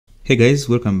Hey guys,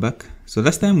 welcome back. So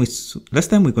last time we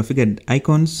configured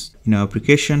icons in our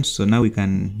application, so now we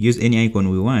can use any icon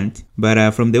we want.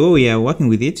 But from the way we are working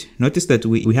with it, notice that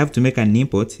we have to make an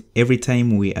import every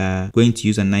time we are going to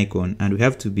use an icon, and we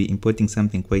have to be importing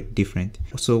something quite different.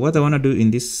 So what I want to do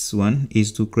in this one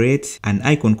is to create an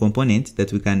icon component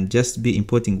that we can just be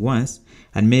importing once,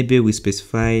 and maybe we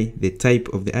specify the type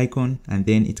of the icon and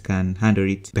then it can handle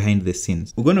it behind the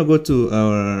scenes. We're gonna go to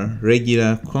our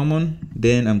regular common,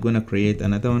 then I'm gonna create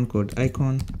another one called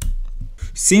icon.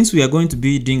 Since we are going to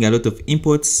be doing a lot of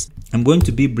imports, I'm going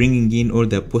to be bringing in all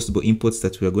the possible imports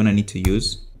that we are gonna need to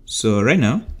use. So right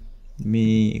now, let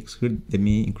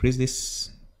me increase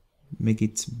this, make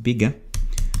it bigger.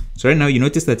 So right now you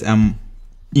notice that I'm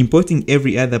importing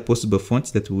every other possible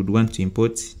font that we would want to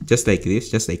import, just like this,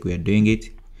 just like we are doing it.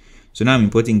 So now I'm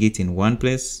importing it in one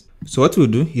place. So what we'll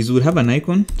do is we'll have an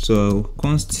icon. So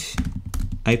const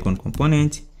icon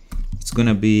component, it's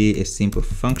gonna be a simple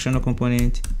functional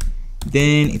component.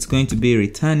 Then it's going to be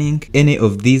returning any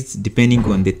of these depending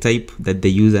on the type that the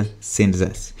user sends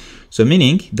us. So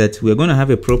meaning that we're gonna have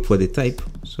a prop for the type.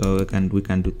 So we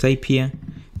can do type here.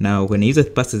 Now when a user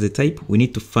passes the type, we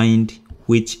need to find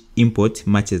which import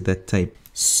matches that type.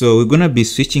 So we're gonna be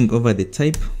switching over the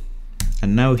type,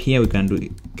 and now here we can do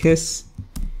case.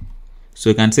 So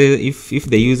we can say if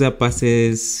the user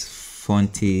passes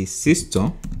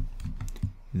Fontisisto,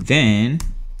 then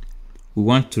we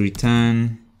want to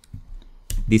return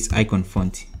this icon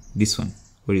font, this one.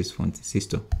 Where is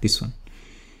Fontisisto? This one.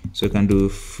 So we can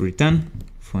do return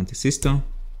Fontisisto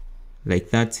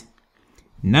like that.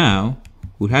 Now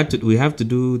we have to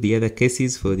do the other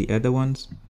cases for the other ones.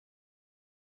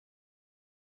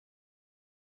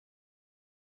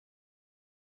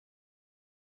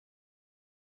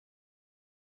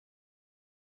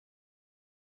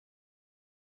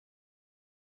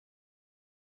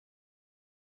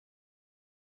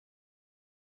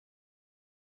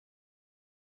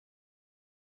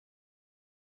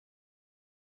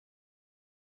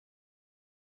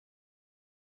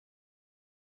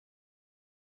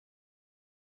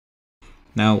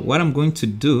 Now what I'm going to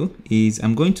do is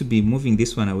I'm going to be moving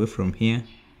this one away from here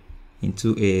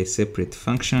into a separate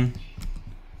function.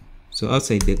 So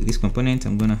outside this component,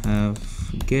 I'm gonna have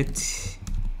get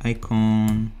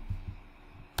icon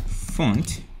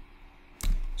font.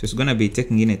 So it's gonna be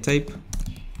taking in a type,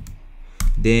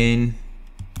 then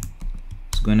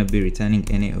it's gonna be returning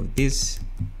any of these.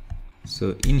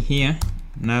 So in here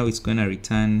now it's gonna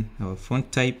return our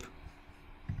font type.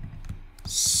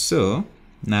 So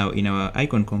now in our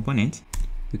icon component,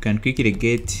 we can quickly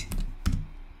get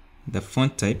the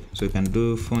font type. So we can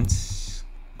do font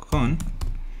con.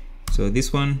 So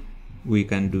this one we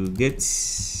can do get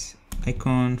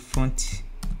icon font,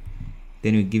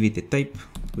 then we give it a type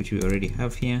which we already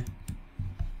have here.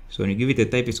 So when you give it a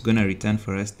type, it's gonna return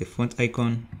for us the font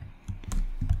icon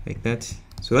like that.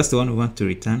 So that's the one we want to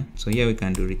return. So here we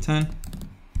can do return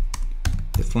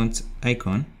the font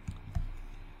icon,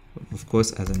 of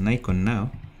course as an icon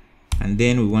now, and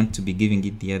then we want to be giving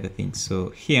it the other things. So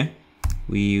here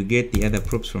we get the other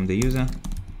props from the user,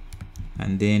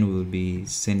 and then we'll be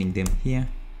sending them here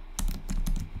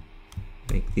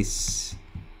like this.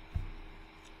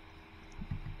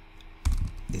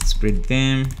 Let's spread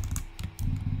them,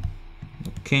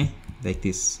 okay, like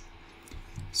this.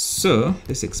 So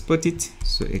let's export it.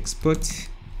 So export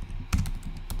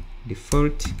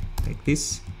default like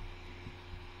this.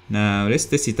 Now let's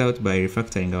test it out by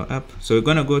refactoring our app. So we're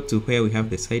gonna go to where we have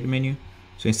the side menu.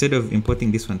 So instead of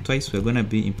importing this one twice, we're gonna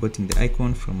be importing the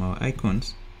icon from our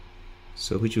icons.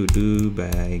 So which we'll do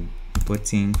by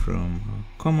importing from our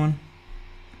common.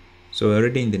 So we're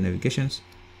already in the navigations.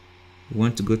 We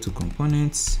want to go to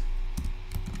components,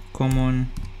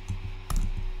 common,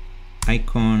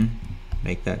 icon,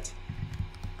 like that.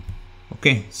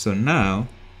 Okay, so now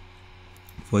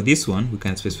for this one we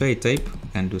can specify a type. We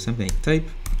can do something like type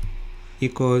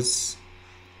equals.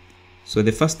 So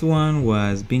the first one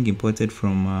was being imported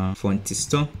from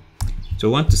Fontisisto. So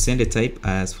I want to send a type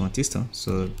as Fontisisto.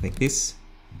 So like this.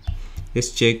 Let's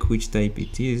check which type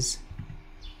it is.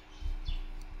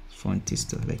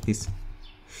 Fontisisto, like this.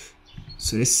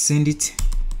 So let's send it.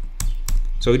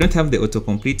 So we don't have the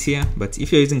autocomplete here, but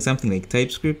if you're using something like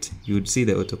TypeScript, you would see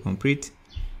the autocomplete,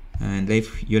 and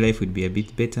your life would be a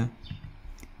bit better.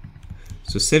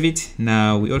 So save it.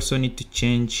 Now we also need to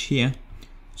change here,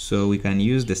 so we can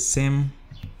use the same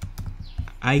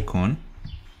icon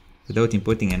without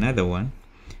importing another one,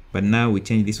 but now we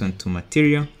change this one to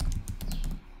material,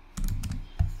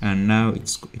 and now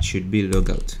it should be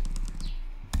logout.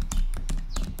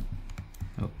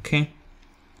 Okay,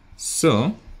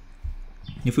 so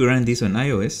if we run this on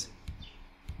iOS,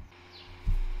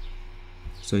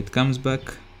 So it comes back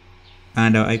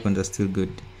and our icons are still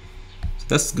good. So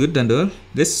that's good and all.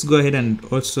 Let's go ahead and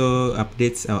also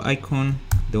update our icon,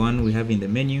 the one we have in the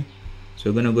menu. So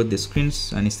we're gonna go to the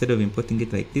screens, and instead of importing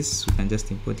it like this, we can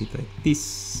just import it like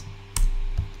this.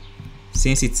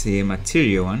 Since it's a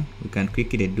material one, we can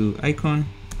quickly do icon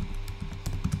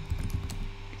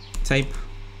type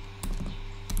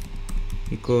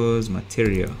equals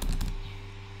material.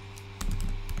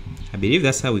 I believe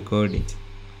that's how we called it.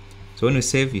 So when we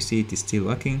save, you see it is still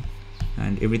working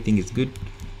and everything is good.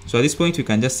 So at this point, we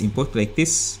can just import like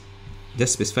this,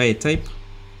 just specify a type,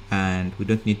 and we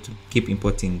don't need to keep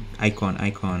importing icon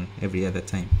every other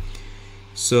time.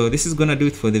 So this is gonna do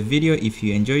it for the video. If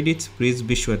you enjoyed it, please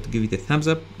be sure to give it a thumbs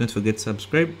up. Don't forget to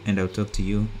subscribe, and I'll talk to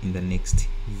you in the next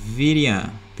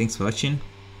video. Thanks for watching.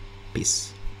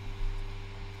 Peace.